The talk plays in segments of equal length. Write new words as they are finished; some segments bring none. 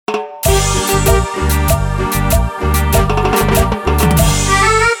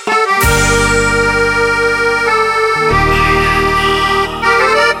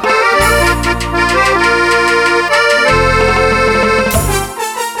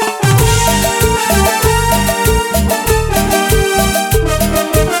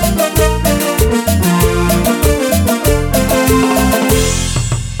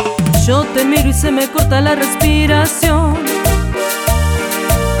Yo te miro y se me corta la respiración.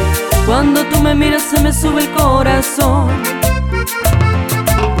 Cuando tú me miras se me sube el corazón.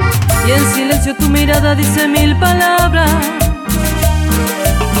 Y en silencio tu mirada dice mil palabras.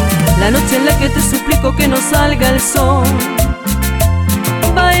 La noche en la que te suplico que no salga el sol.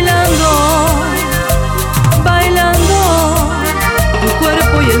 Bailando, bailando, tu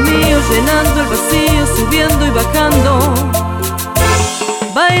cuerpo y el mío llenando el vacío, subiendo y bajando.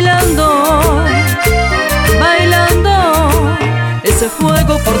 Bailando, bailando, ese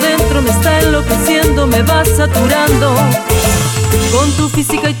fuego por dentro me está enloqueciendo, me va saturando. Con tu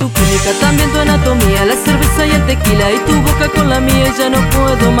física y tu química, también tu anatomía, la cerveza y el tequila y tu boca con la mía. Ya no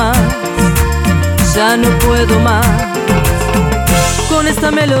puedo más, ya no puedo más. Con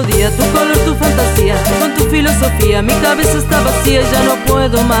esta melodía, tu color, tu fantasía, con tu filosofía, mi cabeza está vacía. Ya no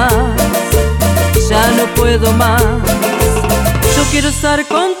puedo más, ya no puedo más. Yo quiero estar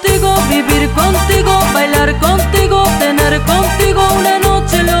contigo, vivir contigo, bailar contigo, tener contigo una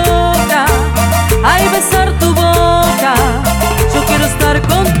noche loca. Ay, besar tu boca. Yo quiero estar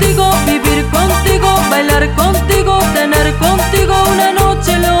contigo, vivir contigo, bailar contigo, tener contigo una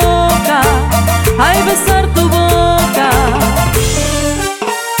noche loca. Ay, besar tu boca.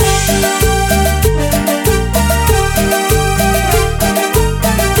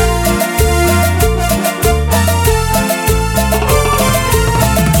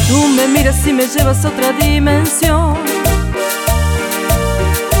 Si me llevas a otra dimensión,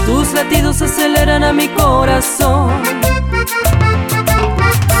 tus latidos aceleran a mi corazón.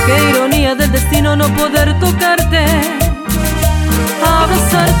 Qué ironía del destino no poder tocarte,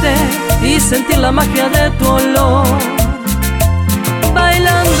 abrazarte y sentir la magia de tu olor.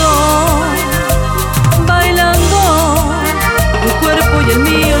 Bailando, bailando, tu cuerpo y el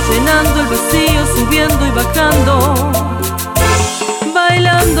mío llenando el vacío, subiendo y bajando.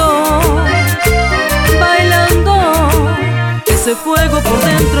 Bailando, bailando, ese fuego por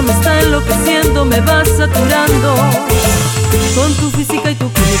dentro me está enloqueciendo, me va saturando. Con tu física y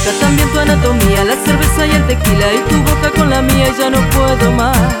tu química, también tu anatomía, la cerveza y el tequila y tu boca con la mía. Ya no puedo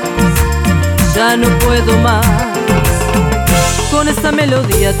más, ya no puedo más. Con esta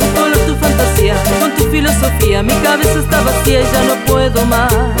melodía, tu color, tu fantasía, con tu filosofía, mi cabeza está vacía. Ya no puedo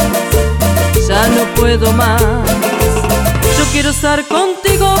más, ya no puedo más. Yo quiero estar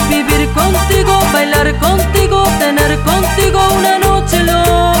contigo, vivir contigo, bailar contigo, tener contigo una noche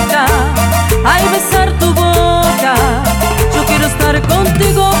loca.